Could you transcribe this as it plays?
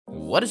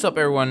What is up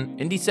everyone?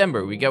 In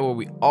December we get what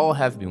we all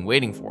have been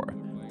waiting for.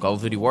 Call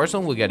of Duty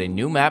Warzone will get a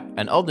new map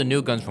and all the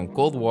new guns from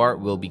Cold War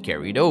will be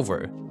carried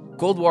over.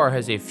 Cold War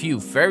has a few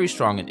very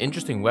strong and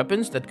interesting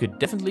weapons that could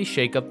definitely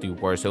shake up the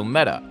Warzone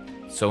meta.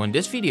 So in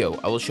this video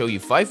I will show you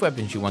 5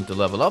 weapons you want to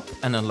level up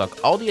and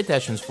unlock all the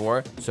attachments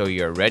for, so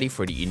you are ready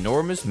for the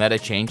enormous meta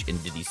change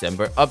in the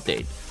December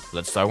update.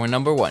 Let's start with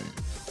number 1.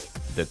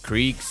 The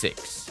Krieg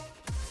 6.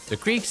 The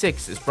Krieg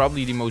 6 is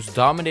probably the most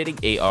dominating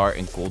AR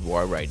in Cold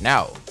War right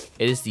now.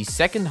 It is the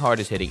second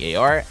hardest hitting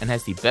AR and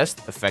has the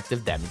best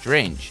effective damage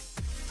range.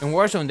 In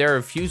Warzone there are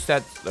a few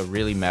stats that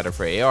really matter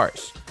for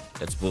ARs.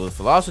 That's bullet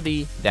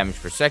velocity, damage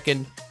per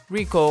second,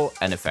 recoil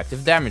and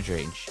effective damage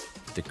range.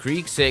 The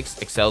Krieg 6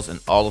 excels in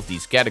all of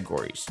these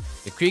categories.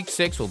 The Krieg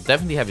 6 will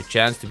definitely have a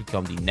chance to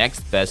become the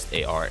next best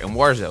AR in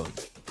Warzone.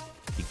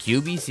 The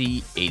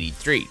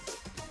QBC-83.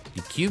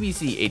 The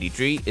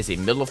QBC-83 is a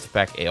middle of the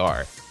pack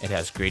AR. It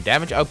has great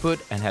damage output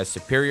and has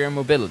superior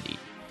mobility.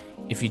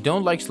 If you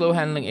don't like slow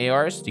handling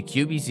ARs, the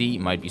QBC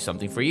might be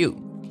something for you.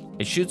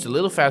 It shoots a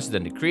little faster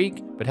than the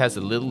Krieg, but has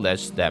a little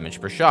less damage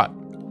per shot.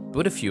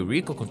 Put a few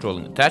recoil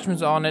controlling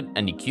attachments on it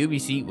and the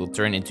QBC will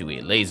turn into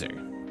a laser.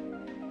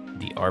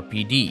 The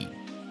RPD.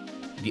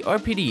 The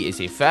RPD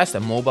is a fast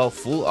and mobile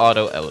full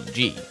auto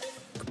LMG.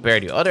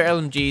 Compared to other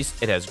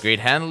LMGs, it has great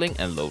handling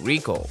and low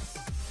recoil.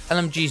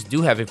 LMGs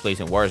do have a place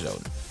in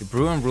Warzone. The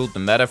Bruin ruled the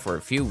meta for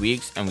a few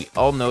weeks and we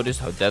all noticed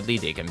how deadly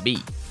they can be.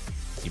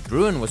 The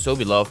Bruin was so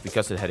beloved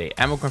because it had a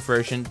ammo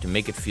conversion to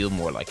make it feel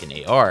more like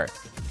an AR.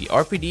 The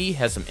RPD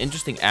has some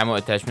interesting ammo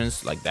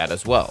attachments like that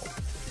as well.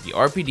 The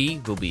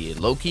RPD will be a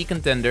low-key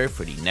contender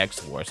for the next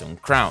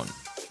Warzone crown.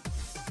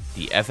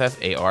 The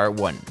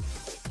FFAR-1.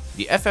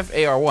 The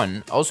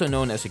FFAR-1, also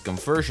known as a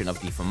conversion of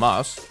the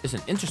FAMAS, is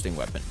an interesting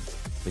weapon.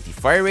 With the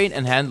fire rate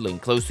and handling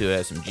close to an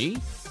SMG,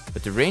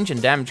 with the range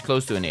and damage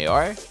close to an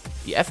AR,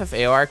 the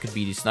FFAR could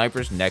be the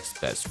sniper's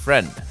next best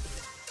friend.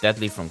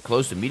 Deadly from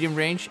close to medium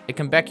range, it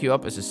can back you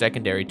up as a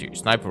secondary to your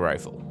sniper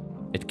rifle.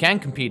 It can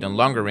compete on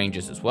longer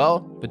ranges as well,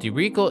 but the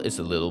recoil is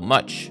a little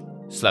much.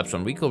 Slap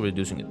some recoil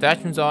reducing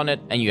attachments on it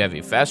and you have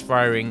a fast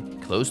firing,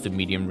 close to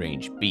medium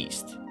range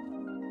beast.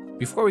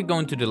 Before we go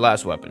into the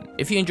last weapon,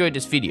 if you enjoyed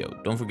this video,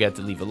 don't forget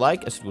to leave a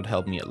like as it would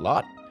help me a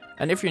lot.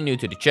 And if you're new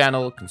to the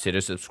channel,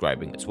 consider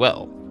subscribing as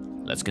well.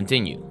 Let's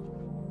continue.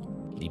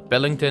 The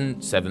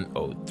Pellington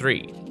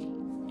 703.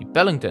 The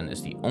Pellington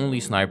is the only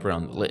sniper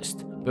on the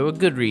list, but with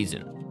good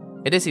reason.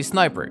 It is a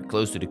sniper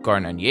close to the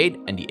Kar 98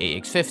 and the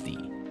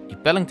AX50. The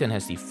Pellington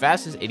has the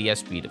fastest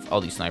ADS speed of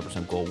all the snipers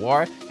in Cold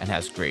War and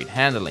has great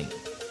handling.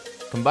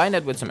 Combine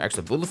that with some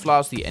extra bullet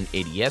velocity and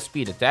ADS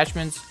speed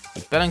attachments,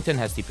 the Pellington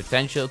has the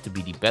potential to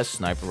be the best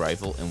sniper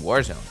rifle in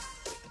Warzone.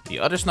 The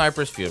other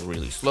snipers feel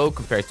really slow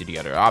compared to the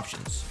other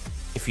options.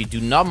 If you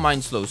do not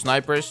mind slow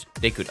snipers,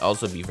 they could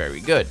also be very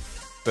good.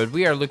 But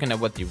we are looking at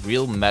what the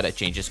real meta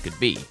changes could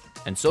be,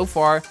 and so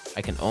far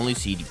I can only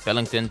see the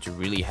Pellington to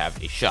really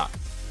have a shot.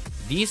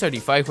 These are the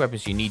 5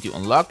 weapons you need to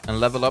unlock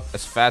and level up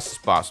as fast as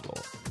possible.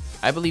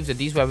 I believe that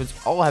these weapons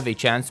all have a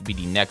chance to be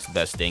the next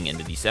best thing in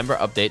the December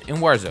update in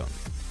Warzone.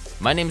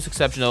 My name is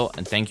Exceptional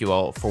and thank you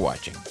all for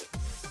watching.